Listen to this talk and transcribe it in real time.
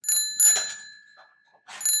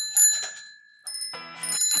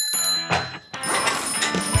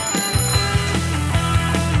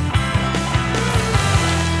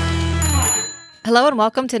Hello and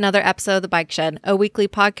welcome to another episode of The Bike Shed, a weekly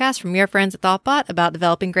podcast from your friends at Thoughtbot about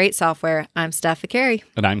developing great software. I'm Steph Vicari.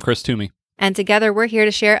 And I'm Chris Toomey. And together we're here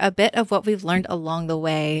to share a bit of what we've learned along the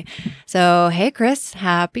way. So, hey Chris,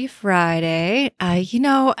 happy Friday.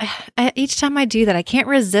 Each time I do that, I can't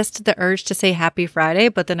resist the urge to say happy Friday,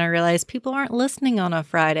 but then I realize people aren't listening on a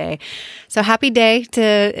Friday. So happy day to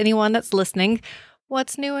anyone that's listening.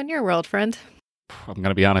 What's new in your world, friend? I'm going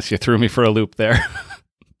to be honest, you threw me for a loop there.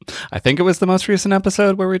 I think it was the most recent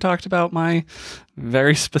episode where we talked about my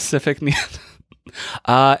very specific need.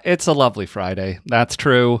 It's a lovely Friday. That's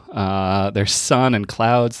true. There's sun and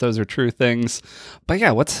clouds. Those are true things. But yeah,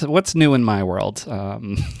 what's new in my world?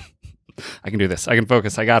 I can do this. I can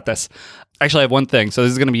focus. I got this. Actually, I have one thing. So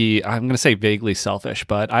this is going to be, I'm going to say vaguely selfish,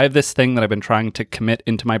 but I have this thing that I've been trying to commit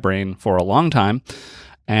into my brain for a long time.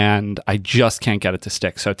 And I just can't get it to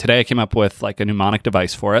stick. So today I came up with like a mnemonic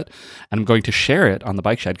device for it, and I'm going to share it on the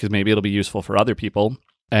Bike Shed because maybe it'll be useful for other people.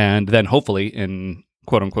 And then hopefully in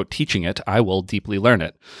quote unquote teaching it, I will deeply learn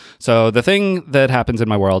it. So the thing that happens in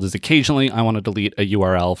my world is occasionally I want to delete a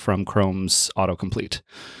URL from Chrome's autocomplete.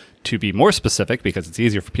 To be more specific, because it's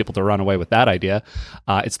easier for people to run away with that idea,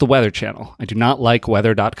 it's the Weather Channel. I do not like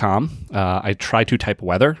weather.com. I try to type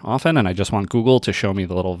weather often, and I just want Google to show me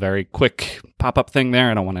the little very quick pop-up thing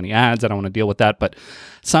there. I don't want any ads. I don't want to deal with that. But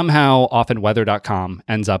somehow, often weather.com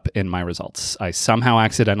ends up in my results. I somehow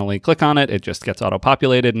accidentally click on it. It just gets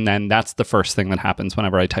auto-populated, and then that's the first thing that happens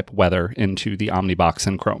whenever I type weather into the Omnibox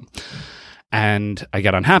in Chrome. And I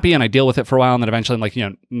get unhappy and I deal with it for a while. And then eventually I'm like,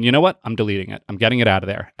 you know what? I'm deleting it. I'm getting it out of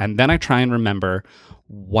there. And then I try and remember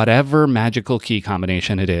whatever magical key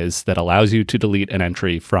combination it is that allows you to delete an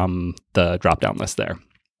entry from the drop-down list there.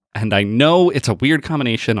 And I know it's a weird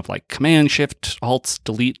combination of like Command, Shift, Alt,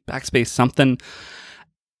 Delete, Backspace, something.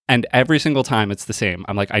 And every single time it's the same.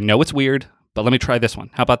 I'm like, I know it's weird, but let me try this one.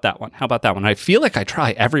 How about that one? How about that one? I feel like I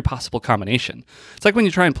try every possible combination. It's like when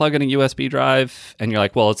you try and plug in a USB drive and you're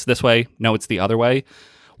like, well, it's this way. No, it's the other way.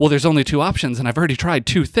 Well, there's only two options and I've already tried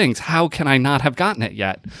two things. How can I not have gotten it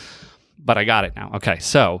yet? But I got it now. Okay,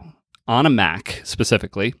 so on a Mac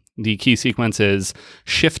specifically, the key sequence is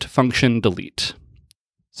Shift Function Delete.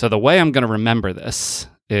 So the way I'm going to remember this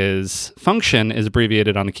is function is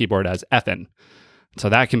abbreviated on the keyboard as FN. So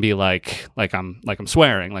that can be like I'm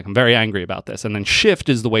swearing, like I'm very angry about this. And then shift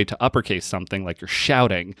is the way to uppercase something, like you're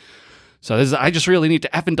shouting. So I just really need to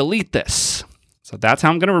effing delete this. So that's how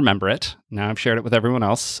I'm going to remember it. Now I've shared it with everyone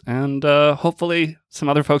else. And hopefully some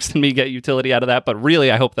other folks than me get utility out of that. But really,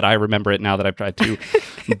 I hope that I remember it now that I've tried to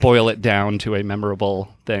boil it down to a memorable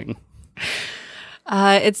thing.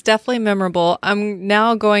 It's definitely memorable. I'm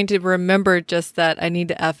now going to remember just that I need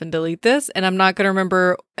to F and delete this, and I'm not going to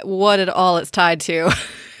remember what at all it's tied to.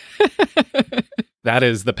 That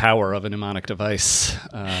is the power of a mnemonic device.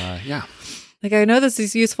 Yeah. Like, I know this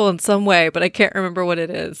is useful in some way, but I can't remember what it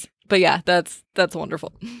is. But yeah, that's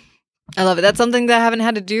wonderful. I love it. That's something that I haven't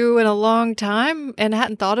had to do in a long time and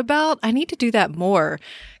hadn't thought about. I need to do that more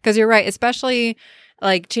because you're right, especially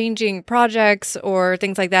like changing projects or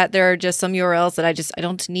things like that. There are just some URLs that I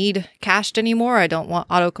don't need cached anymore. I don't want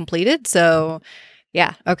auto-completed. So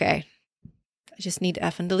yeah, okay. I just need to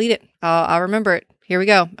F and delete it. I'll remember it. Here we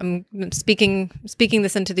go. I'm speaking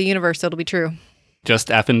this into the universe, so it'll be true. Just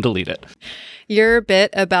F and delete it. Your bit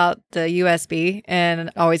about the USB and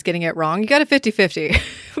always getting it wrong, you got a 50-50,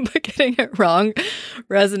 but getting it wrong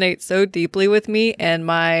resonates so deeply with me and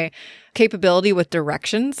my capability with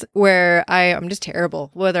directions where I'm just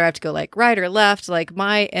terrible, whether I have to go like right or left, like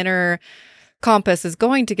my inner compass is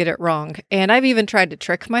going to get it wrong. And I've even tried to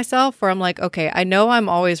trick myself where I'm like, okay, I know I'm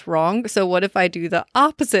always wrong. So what if I do the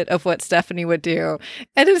opposite of what Stephanie would do?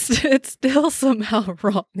 And it's still somehow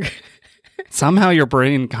wrong. Somehow your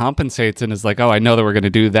brain compensates and is like, oh, I know that we're going to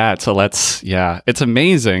do that. So it's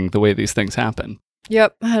amazing the way these things happen.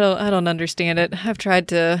 Yep. I don't understand it. I've tried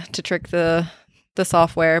to trick the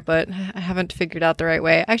software, but I haven't figured out the right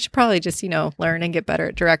way. I should probably just, learn and get better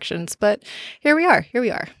at directions. But here we are.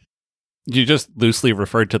 You just loosely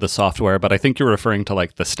referred to the software, but I think you're referring to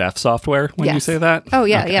like the Steph software when you say that. Oh,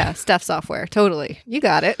 yeah, okay. Yeah. Steph software. Totally. You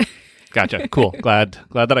got it. Gotcha. Cool. Glad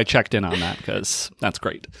that I checked in on that because that's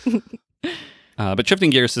great. But shifting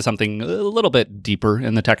gears to something a little bit deeper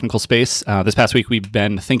in the technical space. This past week, we've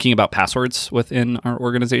been thinking about passwords within our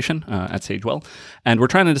organization at Sagewell, and we're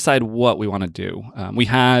trying to decide what we want to do. We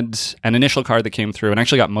had an initial card that came through and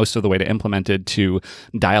actually got most of the way to implemented to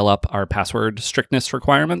dial up our password strictness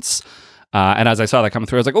requirements. And as I saw that come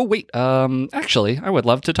through, I was like, oh, wait, actually, I would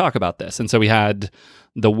love to talk about this. And so we had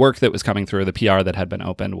the work that was coming through, the PR that had been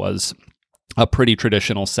opened was a pretty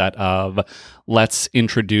traditional set of let's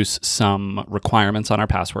introduce some requirements on our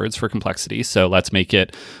passwords for complexity. So let's make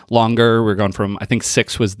it longer. We're going from, I think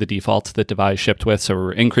 6 was the default that Devise shipped with. So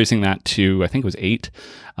we're increasing that to, I think it was 8.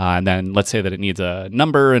 And then let's say that it needs a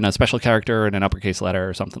number and a special character and an uppercase letter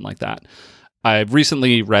or something like that. I've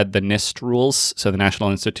recently read the NIST rules, so the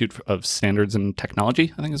National Institute of Standards and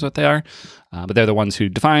Technology, I think is what they are. But they're the ones who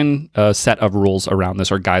define a set of rules around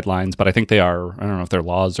this, or guidelines. But I think they are, I don't know if they're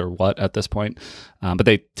laws or what at this point. But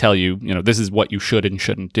they tell you, this is what you should and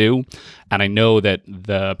shouldn't do. And I know that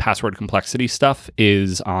the password complexity stuff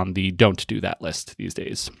is on the don't do that list these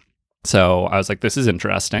days. So I was like, this is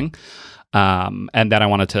interesting. And then I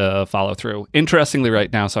wanted to follow through. Interestingly,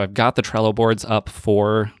 right now, so I've got the Trello boards up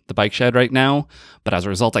for the bike shed right now, but as a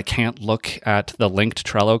result, I can't look at the linked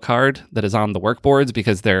Trello card that is on the work boards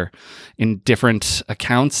because they're in different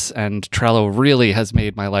accounts, and Trello really has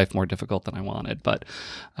made my life more difficult than I wanted. But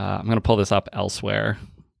I'm going to pull this up elsewhere.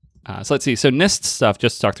 So let's see. So NIST stuff,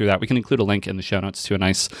 just to talk through that. We can include a link in the show notes to a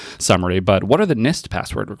nice summary. But what are the NIST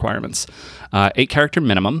password requirements? 8-character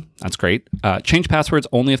minimum. That's great. Change passwords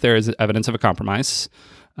only if there is evidence of a compromise.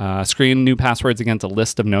 Screen new passwords against a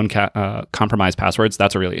list of known compromised passwords.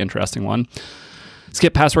 That's a really interesting one.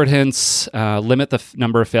 Skip password hints. Limit the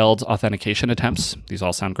number of failed authentication attempts. These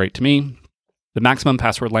all sound great to me. The maximum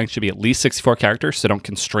password length should be at least 64 characters, so don't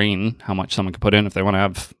constrain how much someone can put in. If they want to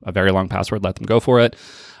have a very long password, let them go for it.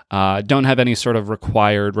 Don't have any sort of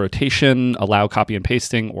required rotation, allow copy and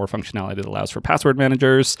pasting or functionality that allows for password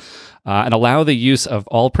managers, and allow the use of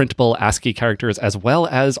all printable ASCII characters as well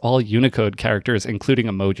as all Unicode characters, including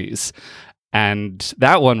emojis. And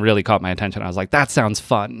that one really caught my attention. I was like, that sounds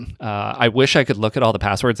fun. I wish I could look at all the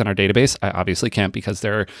passwords in our database. I obviously can't because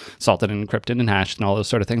they're salted and encrypted and hashed and all those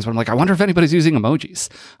sort of things. But I'm like, I wonder if anybody's using emojis.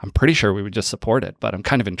 I'm pretty sure we would just support it, but I'm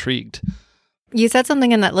kind of intrigued. You said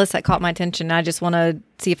something in that list that caught my attention. I just want to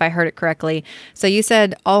see if I heard it correctly. So you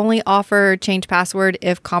said only offer change password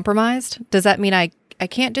if compromised. Does that mean I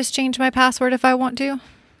can't just change my password if I want to?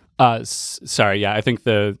 Sorry. Yeah, I think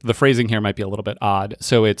the phrasing here might be a little bit odd.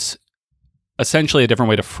 So it's essentially a different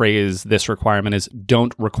way to phrase this requirement is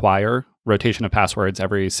don't require rotation of passwords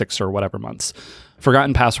every 6 or whatever months.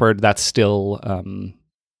 Forgotten password, that's still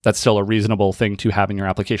a reasonable thing to have in your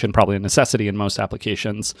application, probably a necessity in most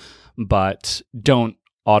applications, but don't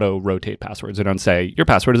auto-rotate passwords. Or don't say, your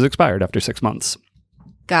password is expired after 6 months.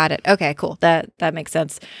 Got it. Okay, cool. That makes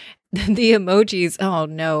sense. The emojis, oh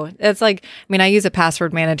no. It's like, I use a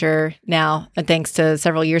password manager now, thanks to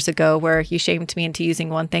several years ago where you shamed me into using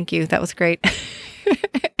one. Thank you. That was great.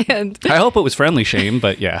 And I hope it was friendly shame,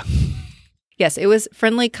 but yeah. Yes, it was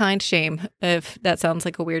friendly, kind shame, if that sounds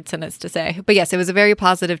like a weird sentence to say. But yes, it was a very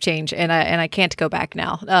positive change, and I can't go back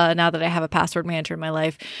now, now that I have a password manager in my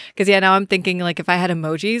life. Because now I'm thinking, like, if I had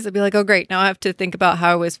emojis, I'd be like, oh, great. Now I have to think about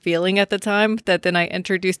how I was feeling at the time that then I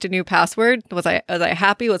introduced a new password. Was I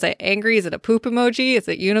happy? Was I angry? Is it a poop emoji? Is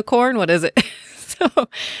it unicorn? What is it? So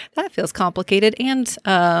that feels complicated, and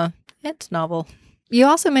it's novel. You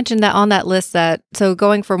also mentioned that on that list so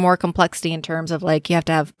going for more complexity in terms of like you have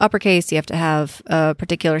to have uppercase, you have to have a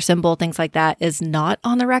particular symbol, things like that is not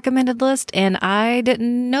on the recommended list. And I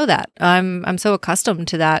didn't know that. I'm so accustomed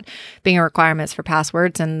to that being a requirement for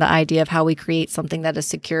passwords and the idea of how we create something that is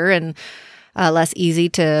secure and less easy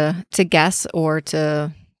to guess or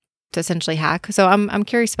to essentially hack. So I'm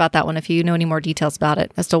curious about that one, if you know any more details about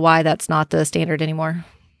it as to why that's not the standard anymore.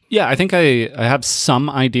 Yeah, I think I have some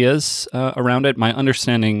ideas around it. My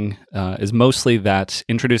understanding is mostly that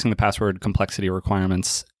introducing the password complexity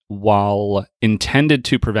requirements, while intended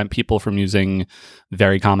to prevent people from using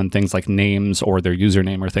very common things like names or their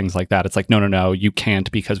username or things like that, it's like, no, you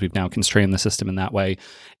can't because we've now constrained the system in that way.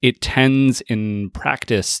 It tends in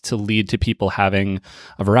practice to lead to people having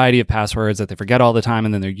a variety of passwords that they forget all the time,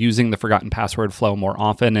 and then they're using the forgotten password flow more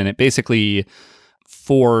often, and it basically,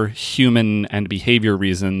 for human and behavior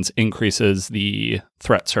reasons, increases the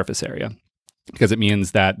threat surface area, because it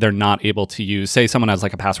means that they're not able to use, say someone has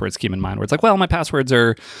like a password scheme in mind where it's like, well, my passwords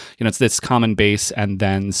are, it's this common base and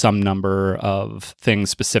then some number of things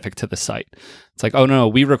specific to the site. It's like, oh no,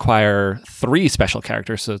 we require 3 special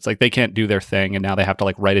characters. So it's like they can't do their thing, and now they have to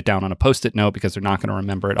like write it down on a Post-it note because they're not going to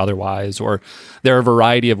remember it otherwise. Or there are a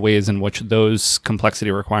variety of ways in which those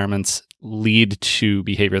complexity requirements lead to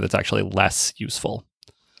behavior that's actually less useful.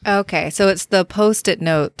 Okay, so it's the Post-it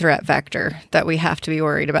note threat vector that we have to be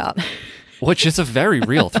worried about. Which is a very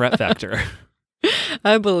real threat vector.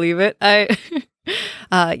 I believe it.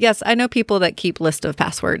 Yes, I know people that keep list of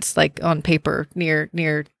passwords like on paper near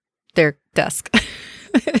their desk.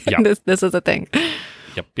 Yep. This is a thing.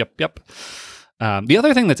 Yep. The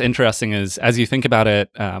other thing that's interesting is, as you think about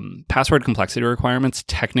it, password complexity requirements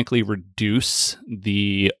technically reduce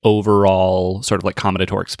the overall sort of like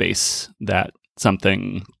combinatoric space that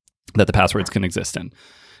the passwords can exist in.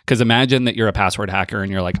 Because imagine that you're a password hacker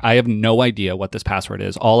and you're like, I have no idea what this password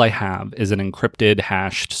is. All I have is an encrypted,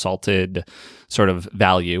 hashed, salted sort of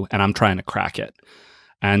value, and I'm trying to crack it.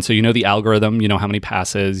 And so you know the algorithm, you know how many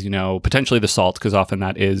passes, you know potentially the salt, because often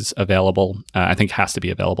that is available. I think has to be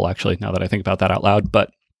available, actually, now that I think about that out loud.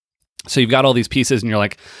 But so you've got all these pieces and you're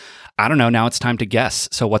like, I don't know, now it's time to guess.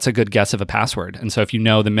 So what's a good guess of a password? And so if you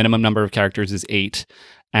know the minimum number of characters is 8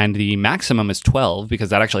 and the maximum is 12, because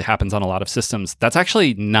that actually happens on a lot of systems, that's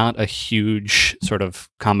actually not a huge sort of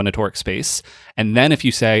combinatoric space. And then if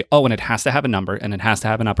you say, oh, and it has to have a number, and it has to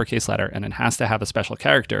have an uppercase letter, and it has to have a special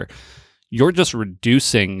character, you're just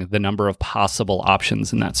reducing the number of possible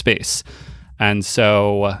options in that space. And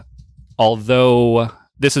so although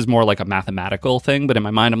this is more like a mathematical thing, but in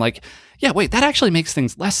my mind, I'm like, yeah, wait, that actually makes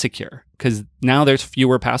things less secure, because now there's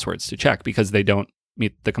fewer passwords to check because they don't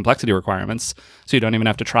meet the complexity requirements. So you don't even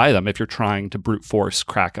have to try them if you're trying to brute force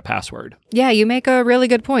crack a password. Yeah, you make a really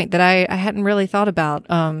good point that I hadn't really thought about,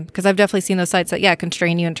 because I've definitely seen those sites that,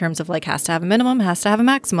 constrain you in terms of like has to have a minimum, has to have a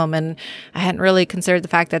maximum. And I hadn't really considered the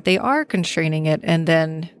fact that they are constraining it and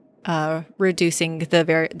then reducing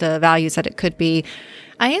the values that it could be.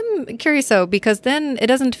 I am curious though, because then it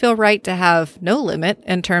doesn't feel right to have no limit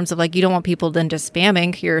in terms of like, you don't want people then just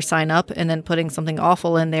spamming your sign up and then putting something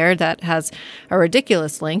awful in there that has a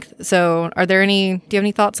ridiculous length. So do you have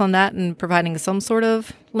any thoughts on that and providing some sort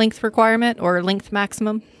of length requirement or length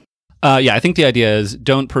maximum? Yeah, I think the idea is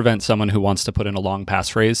don't prevent someone who wants to put in a long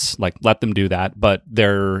passphrase, like let them do that. But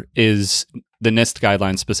there is, the NIST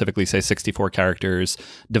guidelines specifically say 64 characters.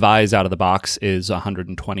 Devise out of the box is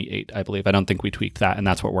 128, I believe. I don't think we tweaked that, and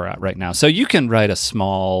that's what we're at right now. So you can write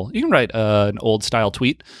an old style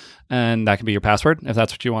tweet, and that can be your password if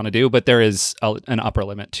that's what you want to do. But there is an upper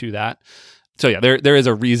limit to that. So yeah, there is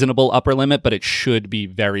a reasonable upper limit, but it should be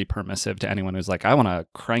very permissive to anyone who's like, I want to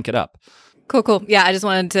crank it up. Cool. Yeah, I just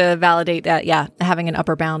wanted to validate that, having an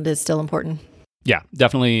upper bound is still important. Yeah,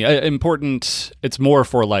 definitely important. It's more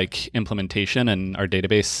for like implementation and our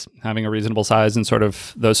database having a reasonable size and sort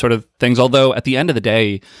of those sort of things. Although at the end of the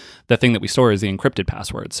day, the thing that we store is the encrypted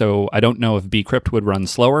password. So I don't know if bcrypt would run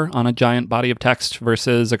slower on a giant body of text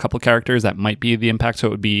versus a couple characters. That might be the impact. So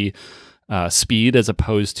it would be speed as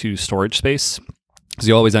opposed to storage space, because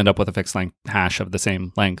you always end up with a fixed length hash of the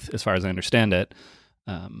same length, as far as I understand it.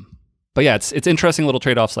 But yeah, it's interesting little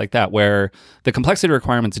trade-offs like that where the complexity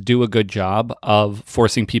requirements do a good job of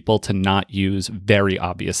forcing people to not use very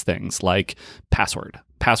obvious things like password.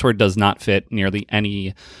 Password does not fit nearly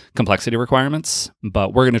any complexity requirements,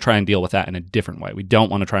 but we're going to try and deal with that in a different way. We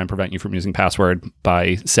don't want to try and prevent you from using password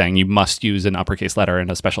by saying you must use an uppercase letter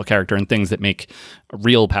and a special character and things that make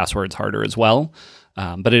real passwords harder as well.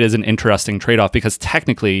 But it is an interesting trade-off because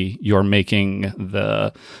technically you're making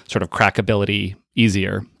the sort of crackability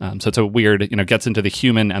easier. So it's a weird, gets into the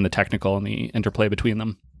human and the technical and the interplay between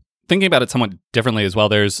them. Thinking about it somewhat differently as well,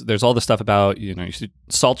 there's all the stuff about, you should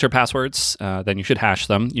salt your passwords, then you should hash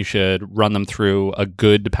them. You should run them through a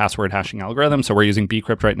good password hashing algorithm. So we're using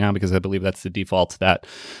bcrypt right now because I believe that's the default that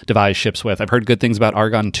Devise ships with. I've heard good things about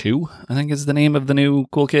Argon 2, I think is the name of the new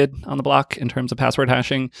cool kid on the block in terms of password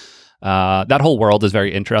hashing. That whole world is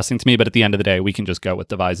very interesting to me, but at the end of the day, we can just go with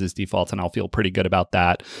Devise's default and I'll feel pretty good about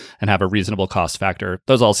that and have a reasonable cost factor.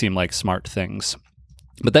 Those all seem like smart things.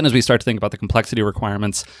 But then as we start to think about the complexity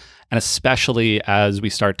requirements, and especially as we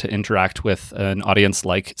start to interact with an audience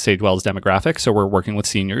like Sagewell's demographic, so we're working with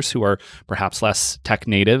seniors who are perhaps less tech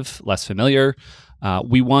native, less familiar,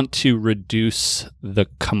 we want to reduce the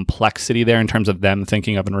complexity there in terms of them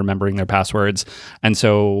thinking of and remembering their passwords. And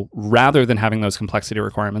so rather than having those complexity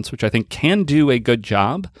requirements, which I think can do a good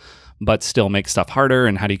job, but still make stuff harder,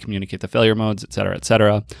 and how do you communicate the failure modes, et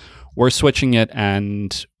cetera, we're switching it.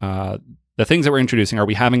 And the things that we're introducing are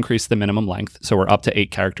we have increased the minimum length. So we're up to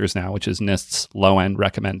 8 characters now, which is NIST's low end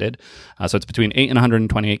recommended. So it's between 8 and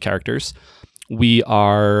 128 characters. We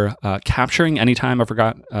are capturing anytime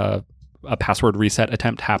a password reset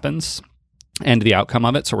attempt happens and the outcome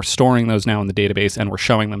of it. So we're storing those now in the database and we're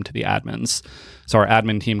showing them to the admins. So our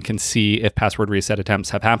admin team can see if password reset attempts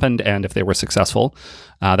have happened and if they were successful.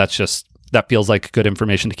 That feels like good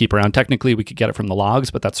information to keep around. Technically, we could get it from the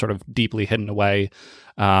logs, but that's sort of deeply hidden away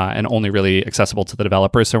and only really accessible to the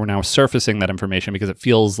developers. So we're now surfacing that information because it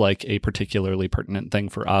feels like a particularly pertinent thing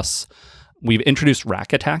for us. We've introduced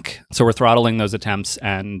rack attack. So we're throttling those attempts,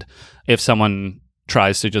 and if someone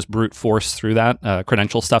tries to just brute force through that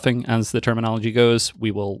credential stuffing, as the terminology goes,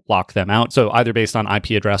 we will lock them out. So either based on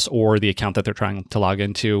IP address or the account that they're trying to log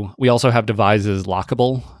into. We also have Devise's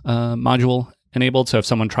lockable module enabled. So if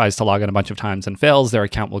someone tries to log in a bunch of times and fails, their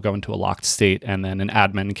account will go into a locked state, and then an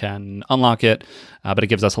admin can unlock it. But it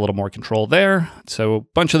gives us a little more control there. So a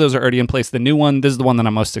bunch of those are already in place. The new one, this is the one that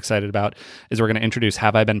I'm most excited about, is we're going to introduce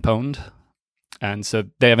Have I Been Pwned? And so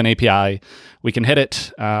they have an API. We can hit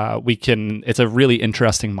it. It's a really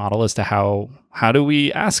interesting model as to how do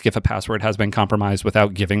we ask if a password has been compromised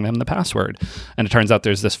without giving them the password. And it turns out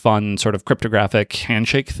there's this fun sort of cryptographic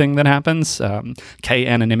handshake thing that happens.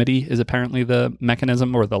 K-anonymity is apparently the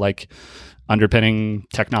mechanism or the underpinning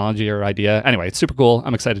technology or idea. Anyway, it's super cool.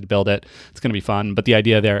 I'm excited to build it. It's going to be fun. But the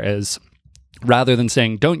idea there is, rather than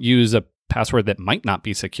saying don't use a password that might not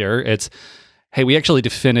be secure, it's, hey, we actually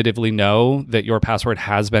definitively know that your password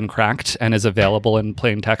has been cracked and is available in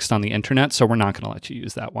plain text on the internet, so we're not going to let you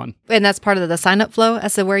use that one. And that's part of the sign-up flow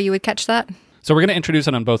as to where you would catch that? So we're going to introduce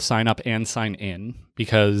it on both sign up and sign in,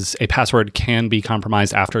 because a password can be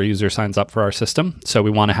compromised after a user signs up for our system. So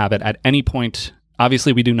we want to have it at any point.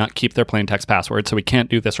 Obviously, we do not keep their plain text password, so we can't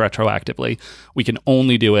do this retroactively. We can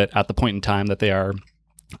only do it at the point in time that they are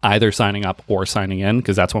either signing up or signing in,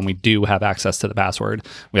 because that's when we do have access to the password.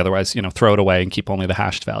 We otherwise, throw it away and keep only the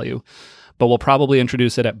hashed value. But we'll probably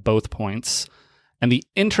introduce it at both points. And the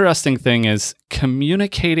interesting thing is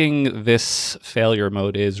communicating this failure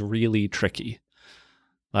mode is really tricky.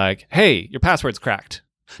 Like, hey, your password's cracked.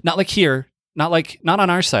 Not like here, not on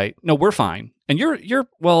our site. No, we're fine. And you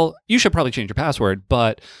should probably change your password,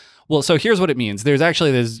 but well, so here's what it means. There's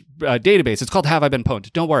actually this database. It's called Have I Been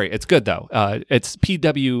Pwned? Don't worry. It's good, though. It's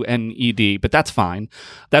PWNED, but that's fine.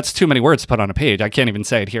 That's too many words to put on a page. I can't even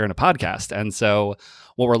say it here in a podcast. And so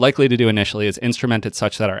what we're likely to do initially is instrument it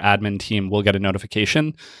such that our admin team will get a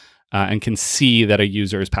notification and can see that a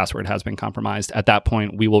user's password has been compromised. At that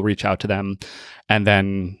point, we will reach out to them and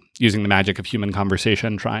then, using the magic of human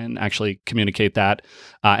conversation, try and actually communicate that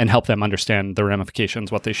and help them understand the ramifications,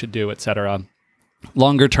 what they should do, et cetera.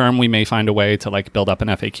 Longer term, we may find a way to build up an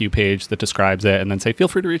FAQ page that describes it and then say, feel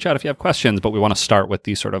free to reach out if you have questions, but we want to start with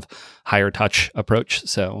the sort of higher touch approach.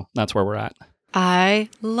 So that's where we're at. I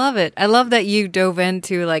love it. I love that you dove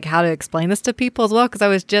into how to explain this to people as well, because I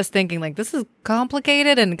was just thinking this is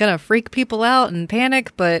complicated and gonna freak people out and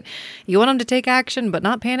panic, but you want them to take action but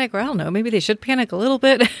not panic, or I don't know, maybe they should panic a little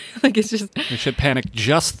bit. It's just they should panic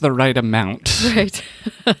just the right amount. Right.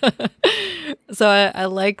 So I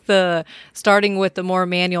like the starting with the more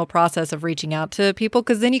manual process of reaching out to people,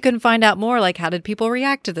 because then you can find out more how did people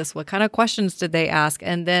react to this? What kind of questions did they ask?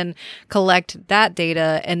 And then collect that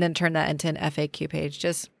data and then turn that into an FAQ page.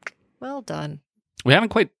 Just well done. We haven't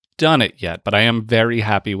quite done it yet, but I am very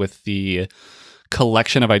happy with the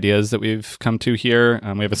collection of ideas that we've come to here.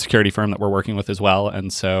 We have a security firm that we're working with as well.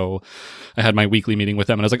 And so I had my weekly meeting with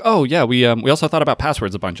them and I was like, oh yeah, we also thought about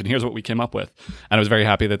passwords a bunch and here's what we came up with. And I was very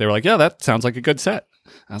happy that they were like, yeah, that sounds like a good set.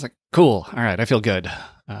 I was like, cool. All right. I feel good.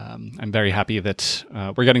 I'm very happy that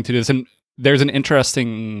we're getting to do this. And there's an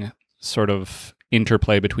interesting sort of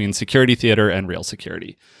interplay between security theater and real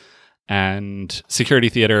security. And security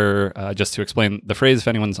theater, just to explain the phrase if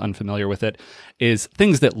anyone's unfamiliar with it, is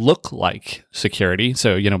things that look like security.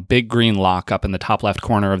 So, big green lock up in the top left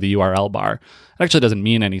corner of the URL bar. It actually doesn't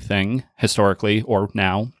mean anything historically or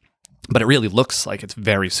now, but it really looks like it's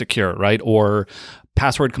very secure, right? Or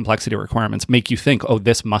password complexity requirements make you think, oh,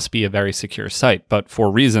 this must be a very secure site. But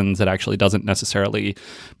for reasons, it actually doesn't necessarily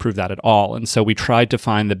prove that at all. And so we tried to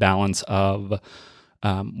find the balance of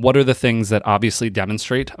what are the things that obviously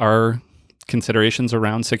demonstrate our considerations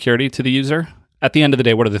around security to the user? At the end of the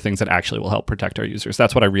day, what are the things that actually will help protect our users?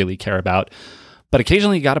 That's what I really care about. But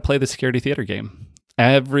occasionally, you got to play the security theater game.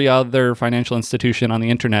 Every other financial institution on the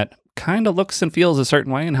internet kind of looks and feels a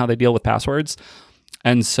certain way in how they deal with passwords.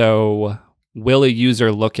 And so will a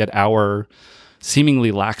user look at our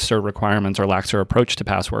seemingly laxer requirements or laxer approach to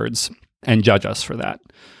passwords and judge us for that?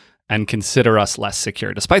 And consider us less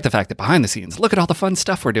secure, despite the fact that behind the scenes, look at all the fun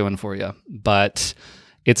stuff we're doing for you. But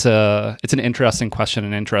it's an interesting question,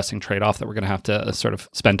 an interesting trade-off that we're going to have to sort of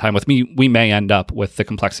spend time with. We may end up with the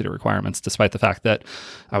complexity requirements, despite the fact that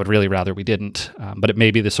I would really rather we didn't. But it may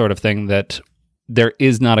be the sort of thing that there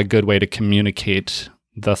is not a good way to communicate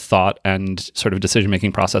the thought and sort of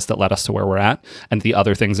decision-making process that led us to where we're at and the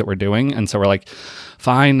other things that we're doing. And so we're like,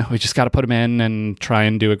 fine, we just got to put them in and try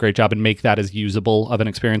and do a great job and make that as usable of an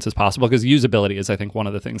experience as possible, because usability is, I think, one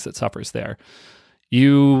of the things that suffers there.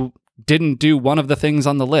 You didn't do one of the things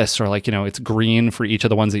on the list, or like, it's green for each of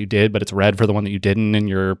the ones that you did, but it's red for the one that you didn't, and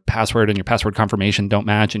your password and your password confirmation don't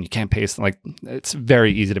match and you can't paste. Like, it's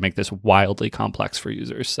very easy to make this wildly complex for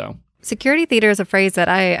users. So security theater is a phrase that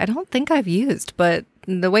I don't think I've used, but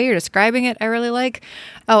the way you're describing it, I really like.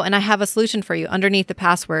 Oh, and I have a solution for you underneath the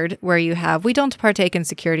password where you have, we don't partake in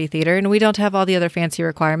security theater and we don't have all the other fancy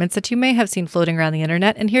requirements that you may have seen floating around the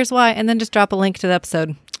internet. And here's why. And then just drop a link to the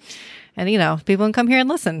episode. And, people can come here and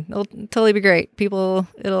listen. It'll totally be great. It won't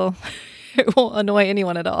annoy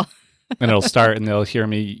anyone at all. And it'll start and they'll hear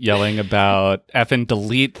me yelling about effing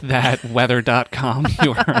delete that weather.com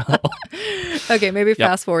URL. Okay, maybe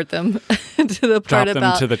fast forward them to the part about...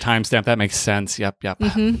 Drop them to the timestamp. That makes sense. Yep.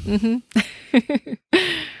 Mm-hmm.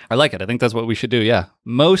 I like it. I think that's what we should do, yeah.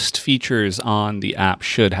 Most features on the app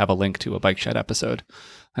should have a link to a Bike Shed episode.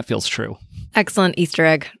 That feels true. Excellent Easter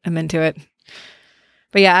egg. I'm into it.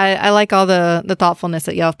 But yeah, I like all the thoughtfulness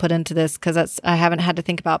that y'all have put into this, because I haven't had to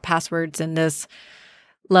think about passwords in this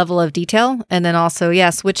level of detail. And then also,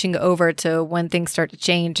 switching over to when things start to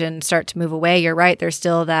change and start to move away. You're right. There's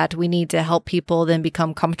still that we need to help people then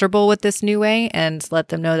become comfortable with this new way and let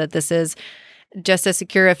them know that this is just as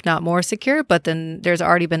secure, if not more secure. But then there's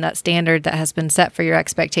already been that standard that has been set for your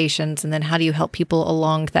expectations. And then how do you help people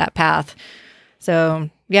along that path? So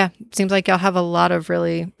yeah, it seems like y'all have a lot of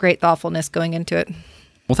really great thoughtfulness going into it.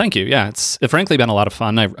 Well, thank you. Yeah, it's frankly been a lot of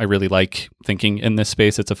fun. I really like thinking in this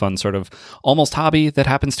space. It's a fun sort of almost hobby that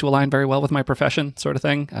happens to align very well with my profession sort of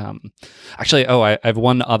thing. Actually, I have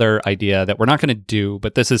one other idea that we're not going to do,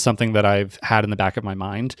 but this is something that I've had in the back of my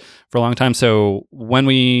mind for a long time. So when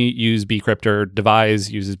we use Bcrypt, or Devise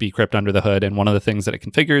uses Bcrypt under the hood, and one of the things that it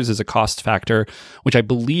configures is a cost factor, which I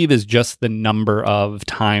believe is just the number of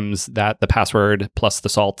times that the password plus the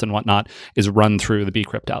salt and whatnot is run through the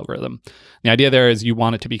Bcrypt algorithm. The idea there is you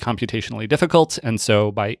want it to be computationally difficult, and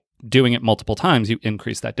so by doing it multiple times, you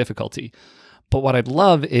increase that difficulty. But what I'd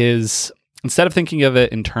love is, instead of thinking of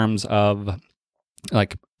it in terms of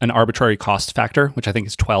like an arbitrary cost factor, which I think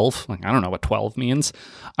is 12, like I don't know what 12 means,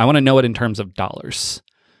 I want to know it in terms of dollars.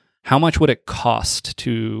 How much would it cost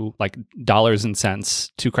to, like, dollars and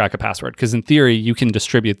cents to crack a password? Because in theory, you can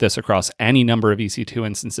distribute this across any number of EC2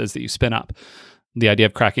 instances that you spin up. The idea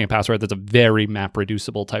of cracking a password, that's a very map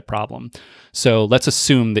reducible type problem. So let's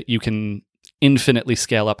assume that you can infinitely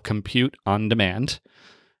scale up compute on demand.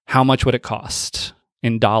 How much would it cost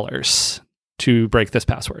in dollars to break this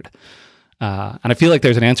password? And I feel like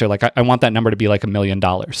there's an answer. Like I want that number to be like $1 million.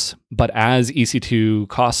 But as EC2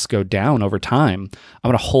 costs go down over time, I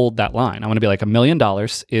want to hold that line. I want to be like $1 million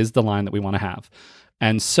is the line that we want to have.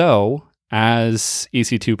 And so as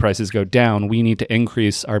EC2 prices go down, we need to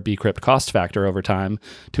increase our Bcrypt cost factor over time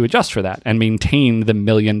to adjust for that and maintain the $1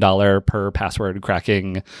 million per password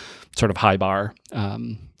cracking sort of high bar.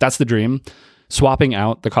 That's the dream. Swapping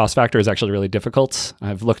out the cost factor is actually really difficult.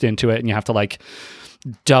 I've looked into it, and you have to like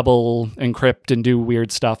double encrypt and do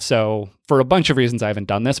weird stuff. So for a bunch of reasons, I haven't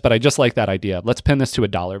done this, but I just like that idea. Let's pin this to a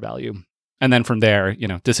dollar value. And then from there,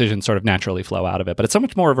 decisions sort of naturally flow out of it. But it's so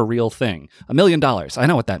much more of a real thing. $1 million. I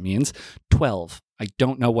know what that means. 12. I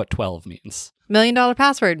don't know what 12 means. $1 million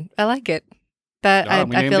password. I like it. I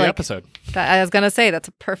feel like episode. I was going to say that's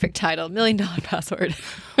a perfect title. $1 million password.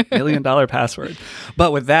 $1 million password.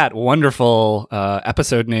 But with that wonderful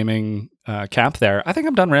episode naming cap there, I think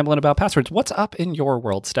I'm done rambling about passwords. What's up in your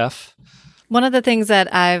world, Steph? One of the things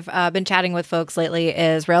that I've been chatting with folks lately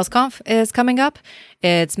is RailsConf is coming up.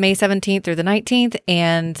 It's May 17th through the 19th.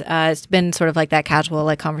 And it's been sort of like that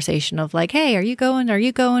casual conversation of like, hey, are you going? Are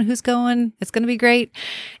you going? Who's going? It's going to be great.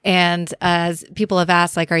 And as people have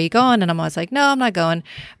asked, like, are you going? And I'm always like, no, I'm not going.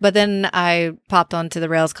 But then I popped onto the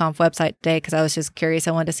RailsConf website today because I was just curious.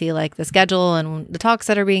 I wanted to see like the schedule and the talks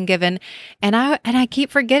that are being given. And I keep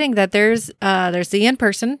forgetting that there's the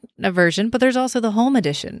in-person version, but there's also the home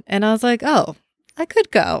edition. And I was like, oh, I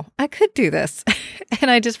could go. I could do this.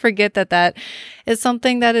 And I just forget that is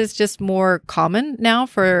something that is just more common now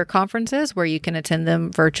for conferences where you can attend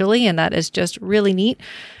them virtually. And that is just really neat.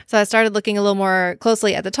 So I started looking a little more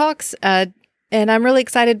closely at the talks. And I'm really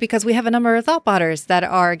excited because we have a number of ThoughtBotters that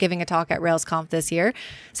are giving a talk at RailsConf this year.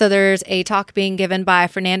 So there's a talk being given by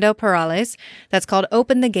Fernando Perales that's called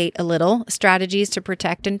Open the Gate a Little, Strategies to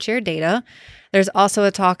Protect and Share Data. There's also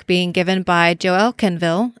a talk being given by Joel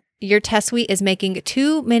Kenville. Your test suite is making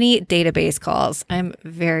too many database calls. I'm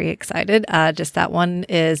very excited. Just that one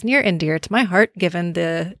is near and dear to my heart, given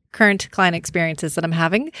the current client experiences that I'm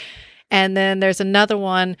having. And then there's another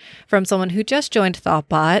one from someone who just joined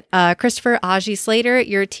ThoughtBot, Christopher Aji Slater,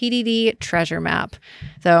 your TDD treasure map.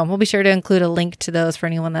 So we'll be sure to include a link to those for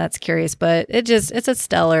anyone that's curious, but it's a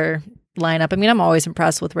stellar lineup. I mean, I'm always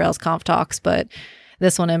impressed with Rails Conf talks, but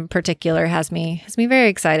this one in particular has me very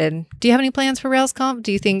excited. Do you have any plans for Rails Conf?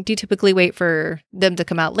 Do you typically wait for them to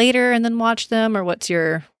come out later and then watch them, or what's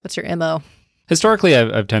your MO? Historically,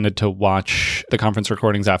 I've tended to watch the conference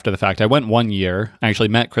recordings after the fact. I went 1 year. I actually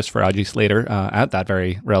met Christopher Slater at that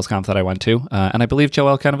very RailsConf that I went to. And I believe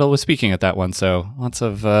Joel Kenneville was speaking at that one. So lots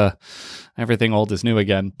of everything old is new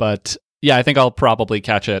again. But yeah, I think I'll probably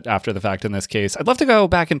catch it after the fact in this case. I'd love to go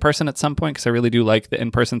back in person at some point because I really do like the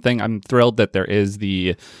in-person thing. I'm thrilled that there is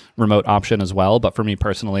the remote option as well. But for me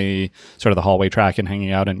personally, sort of the hallway track and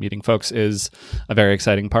hanging out and meeting folks is a very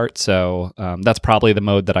exciting part. So that's probably the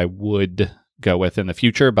mode that I would go with in the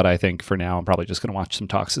future, but I think for now I'm probably just going to watch some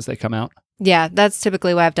talks as they come out. Yeah, that's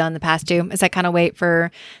typically what I've done in the past too, is I kind of wait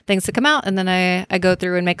for things to come out and then I go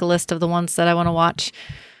through and make a list of the ones that I want to watch.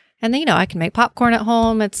 And then, I can make popcorn at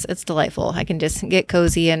home. It's delightful. I can just get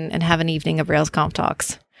cozy and have an evening of RailsConf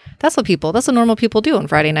talks. That's what normal people do on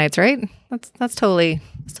Friday nights, right? That's totally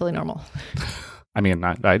normal. I mean,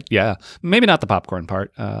 yeah, maybe not the popcorn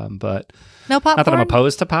part, but no popcorn. Not that I'm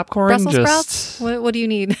opposed to popcorn. Brussels sprouts. What do you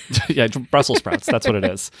need? Yeah, Brussels sprouts. That's what it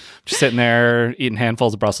is. Just sitting there eating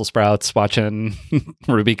handfuls of Brussels sprouts, watching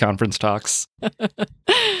Ruby conference talks.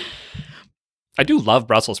 I do love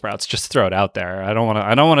Brussels sprouts. Just to throw it out there. I don't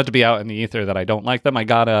want it to be out in the ether that I don't like them. I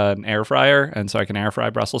got an air fryer, and so I can air fry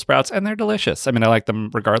Brussels sprouts, and they're delicious. I mean, I like them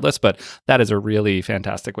regardless, but that is a really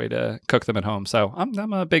fantastic way to cook them at home. So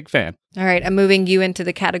I'm a big fan. All right, I'm moving you into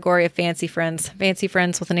the category of fancy friends. Fancy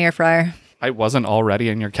friends with an air fryer. I wasn't already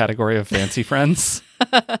in your category of fancy friends.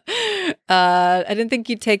 I didn't think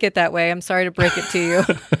you'd take it that way. I'm sorry to break it to you.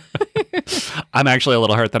 I'm actually a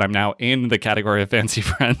little hurt that I'm now in the category of fancy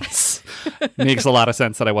friends. Makes a lot of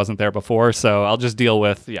sense that I wasn't there before, so I'll just deal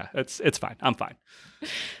with, it's fine. I'm fine.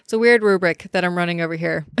 It's a weird rubric that I'm running over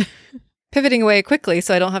here. Pivoting away quickly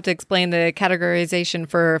so I don't have to explain the categorization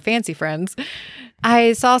for fancy friends.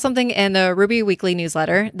 I saw something in the Ruby Weekly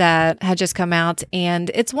newsletter that had just come out,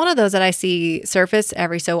 and it's one of those that I see surface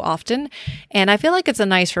every so often. And I feel like it's a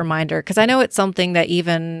nice reminder because I know it's something that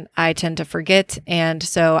even I tend to forget. And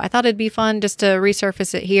so I thought it'd be fun just to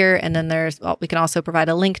resurface it here. And then we can also provide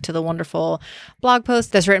a link to the wonderful blog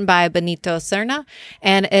post that's written by Benito Serna.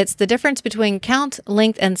 And it's the difference between count,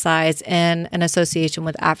 length, and size in an association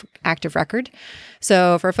with Active Record.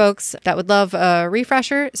 So for folks that would love a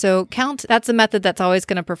refresher, so count, that's a method that's always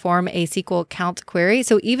going to perform a SQL count query.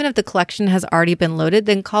 So even if the collection has already been loaded,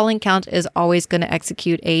 then calling count is always going to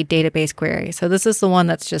execute a database query. So this is the one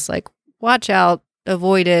that's just like, watch out,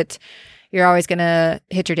 avoid it. You're always going to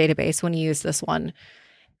hit your database when you use this one.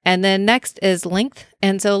 And then next is length.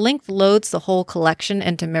 And so length loads the whole collection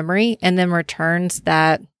into memory and then returns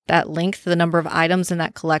that length, the number of items in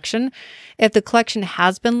that collection. If the collection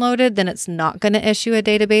has been loaded, then it's not going to issue a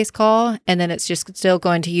database call. And then it's just still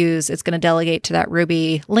going to it's going to delegate to that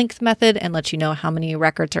Ruby length method and let you know how many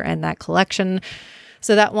records are in that collection.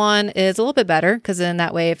 So that one is a little bit better because then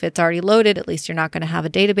that way, if it's already loaded, at least you're not going to have a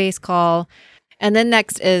database call. And then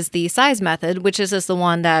next is the size method, which is just the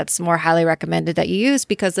one that's more highly recommended that you use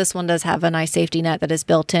because this one does have a nice safety net that is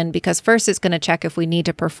built in because first it's going to check if we need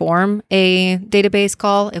to perform a database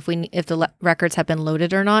call, if the records have been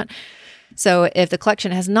loaded or not. So if the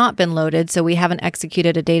collection has not been loaded, so we haven't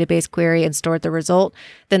executed a database query and stored the result,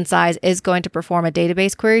 then size is going to perform a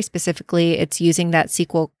database query. Specifically, it's using that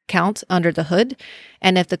SQL count under the hood.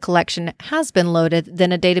 And if the collection has been loaded,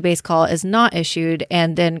 then a database call is not issued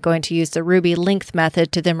and then going to use the Ruby length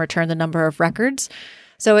method to then return the number of records.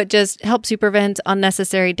 So it just helps you prevent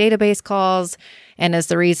unnecessary database calls and is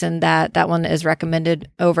the reason that one is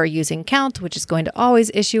recommended over using count, which is going to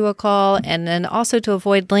always issue a call. And then also to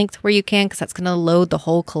avoid length where you can, because that's going to load the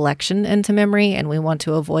whole collection into memory and we want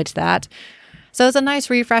to avoid that. So it's a nice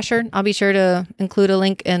refresher. I'll be sure to include a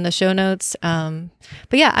link in the show notes. But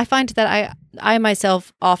yeah, I find that I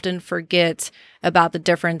myself often forget about the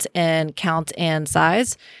difference in count and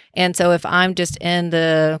size. And so if I'm just in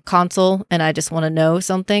the console and I just want to know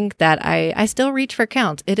something, that I still reach for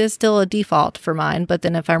count. It is still a default for mine. But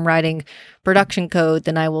then if I'm writing production code,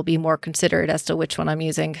 then I will be more considerate as to which one I'm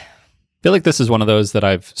using. I feel like this is one of those that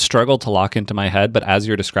I've struggled to lock into my head, but as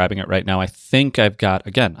you're describing it right now, I think I've got,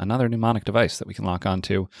 again, another mnemonic device that we can lock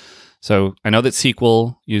onto. So I know that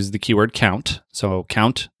SQL uses the keyword count. So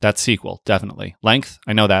count, that's SQL, definitely. Length,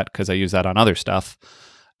 I know that because I use that on other stuff.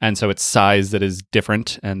 And so it's size that is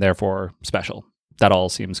different and therefore special. That all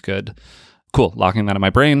seems good. Cool, locking that in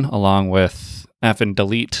my brain along with F and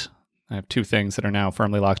delete. I have 2 things that are now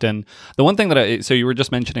firmly locked in. The one thing that so you were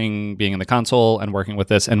just mentioning being in the console and working with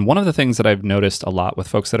this, and one of the things that I've noticed a lot with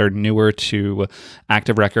folks that are newer to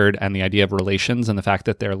Active Record and the idea of relations and the fact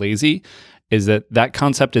that they're lazy is that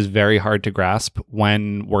concept is very hard to grasp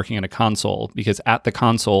when working in a console, because at the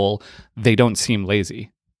console, they don't seem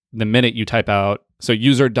lazy. The minute you type out, so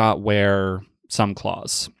user.where some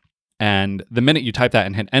clause, and the minute you type that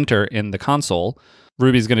and hit enter in the console,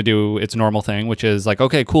 Ruby's going to do its normal thing, which is like,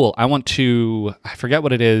 okay, cool. I forget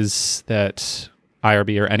what it is that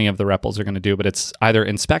IRB or any of the REPLs are going to do, but it's either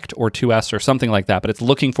inspect or 2S or something like that, but it's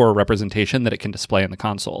looking for a representation that it can display in the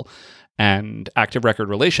console. And Active Record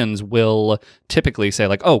Relations will typically say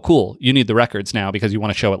like, oh, cool, you need the records now because you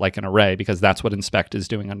want to show it like an array, because that's what inspect is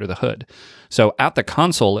doing under the hood. So at the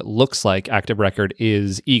console, it looks like Active Record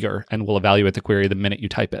is eager and will evaluate the query the minute you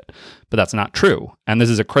type it. But that's not true. And this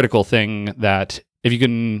is a critical thing that if you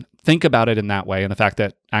can think about it in that way, and the fact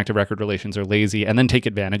that Active Record Relations are lazy, and then take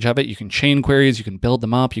advantage of it, you can chain queries, you can build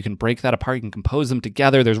them up, you can break that apart, you can compose them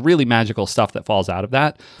together. There's really magical stuff that falls out of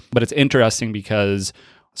that. But it's interesting because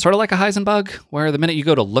sort of like a Heisenbug, where the minute you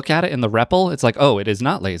go to look at it in the REPL, it's like, oh, it is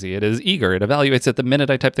not lazy, it is eager, it evaluates it the minute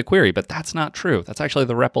I type the query. But that's not true. That's actually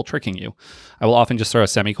the REPL tricking you. I will often just throw a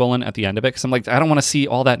semicolon at the end of it because I'm like, I don't want to see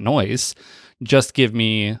all that noise. Just give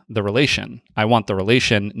me the relation. I want the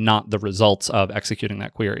relation, not the results of executing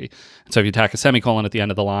that query. And so if you tack a semicolon at the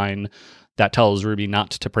end of the line, that tells Ruby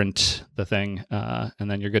not to print the thing,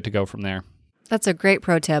 and then you're good to go from there. That's a great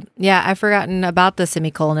pro tip. Yeah, I've forgotten about the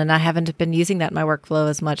semicolon, and I haven't been using that in my workflow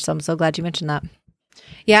as much, so I'm so glad you mentioned that.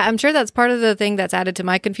 Yeah, I'm sure that's part of the thing that's added to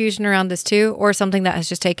my confusion around this too, or something that has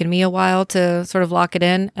just taken me a while to sort of lock it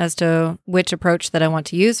in as to which approach that I want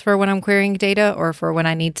to use for when I'm querying data or for when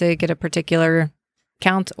I need to get a particular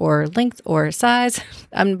count or length or size.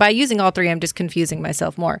 By using all 3, I'm just confusing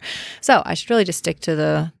myself more. So I should really just stick to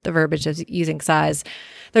the verbiage of using size.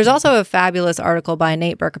 There's also a fabulous article by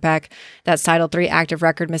Nate Berkopec that's titled 3 Active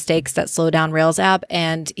Record Mistakes That Slow Down Rails App.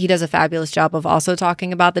 And he does a fabulous job of also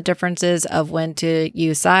talking about the differences of when to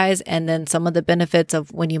use size and then some of the benefits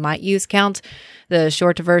of when you might use count. The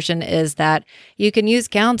short version is that you can use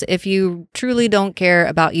count if you truly don't care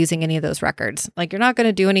about using any of those records. Like, you're not going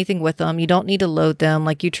to do anything with them. You don't need to load them.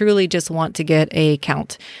 Like, you truly just want to get a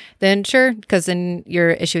count. Then sure, because then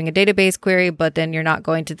you're issuing a database query, but then you're not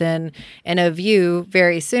going to then in a view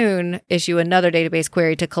very soon issue another database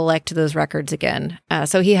query to collect those records again.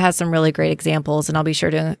 So he has some really great examples, and I'll be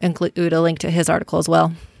sure to include a link to his article as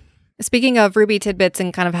well. Speaking of Ruby tidbits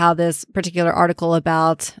and kind of how this particular article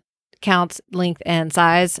about count, length, and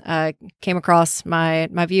size came across my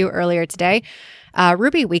view earlier today.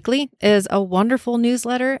 Ruby Weekly is a wonderful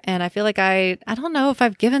newsletter, and I feel like I don't know if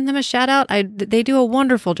I've given them a shout out. They do a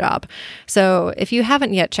wonderful job. So if you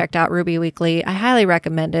haven't yet checked out Ruby Weekly, I highly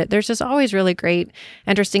recommend it. There's just always really great,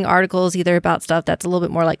 interesting articles, either about stuff that's a little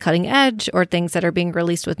bit more like cutting edge or things that are being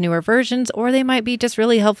released with newer versions, or they might be just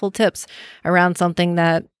really helpful tips around something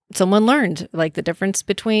that someone learned, like the difference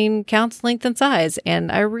between counts, length, and size.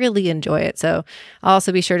 And I really enjoy it. So I'll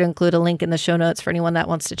also be sure to include a link in the show notes for anyone that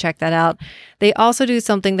wants to check that out. They also do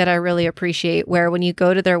something that I really appreciate, where when you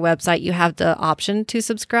go to their website, you have the option to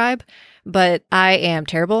subscribe. But I am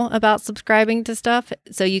terrible about subscribing to stuff.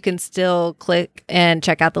 So you can still click and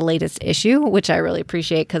check out the latest issue, which I really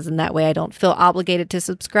appreciate, because in that way I don't feel obligated to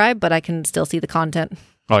subscribe, but I can still see the content.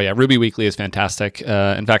 Oh, yeah. Ruby Weekly is fantastic.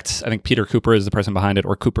 In fact, I think Peter Cooper is the person behind it,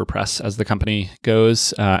 or Cooper Press, as the company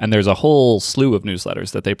goes. And there's a whole slew of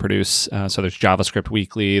newsletters that they produce. So there's JavaScript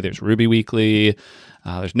Weekly, there's Ruby Weekly,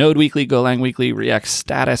 there's Node Weekly, Golang Weekly, React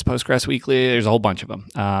Status, Postgres Weekly. There's a whole bunch of them.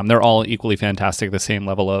 They're all equally fantastic, the same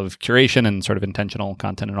level of curation and sort of intentional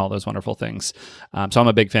content and all those wonderful things. So I'm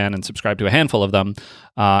a big fan and subscribe to a handful of them.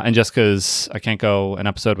 And just because I can't go an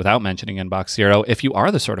episode without mentioning Inbox Zero, if you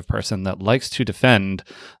are the sort of person that likes to defend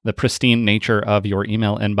the pristine nature of your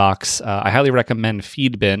email inbox, I highly recommend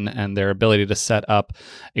Feedbin and their ability to set up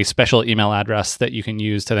a special email address that you can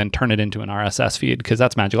use to then turn it into an RSS feed, because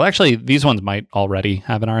that's magical. Actually, these ones might already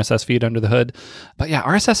have an RSS feed under the hood. But yeah,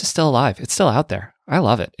 RSS is still alive. It's still out there. I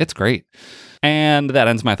love it. It's great. And that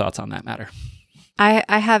ends my thoughts on that matter.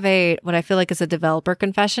 I have what I feel like is a developer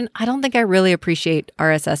confession. I don't think I really appreciate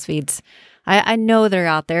RSS feeds. I know they're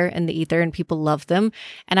out there in the ether and people love them,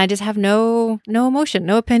 and I just have no emotion,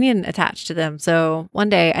 no opinion attached to them. So one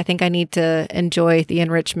day I think I need to enjoy the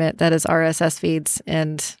enrichment that is RSS feeds,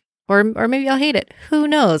 or maybe I'll hate it. Who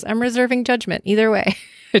knows? I'm reserving judgment either way.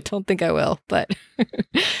 I don't think I will, but I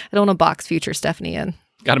don't want to box future Stephanie in.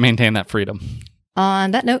 Got to maintain that freedom.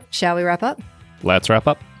 On that note, shall we wrap up? Let's wrap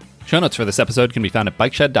up. Show notes for this episode can be found at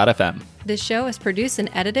bikeshed.fm. This show is produced and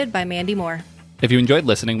edited by Mandy Moore. If you enjoyed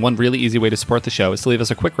listening, one really easy way to support the show is to leave us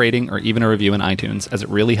a quick rating or even a review in iTunes, as it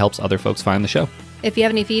really helps other folks find the show. If you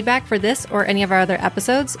have any feedback for this or any of our other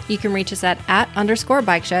episodes, you can reach us at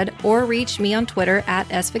 @_BikeShed or reach me on Twitter at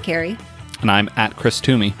 @svicari. And I'm at Chris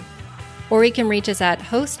Toomey. Or you can reach us at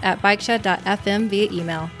host@bikeshed.fm via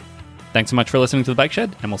email. Thanks so much for listening to The Bike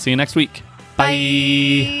Shed, and we'll see you next week.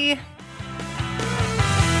 Bye.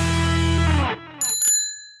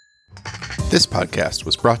 This podcast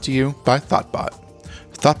was brought to you by Thoughtbot.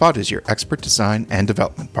 Thoughtbot is your expert design and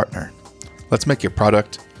development partner. Let's make your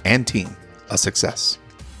product and team a success.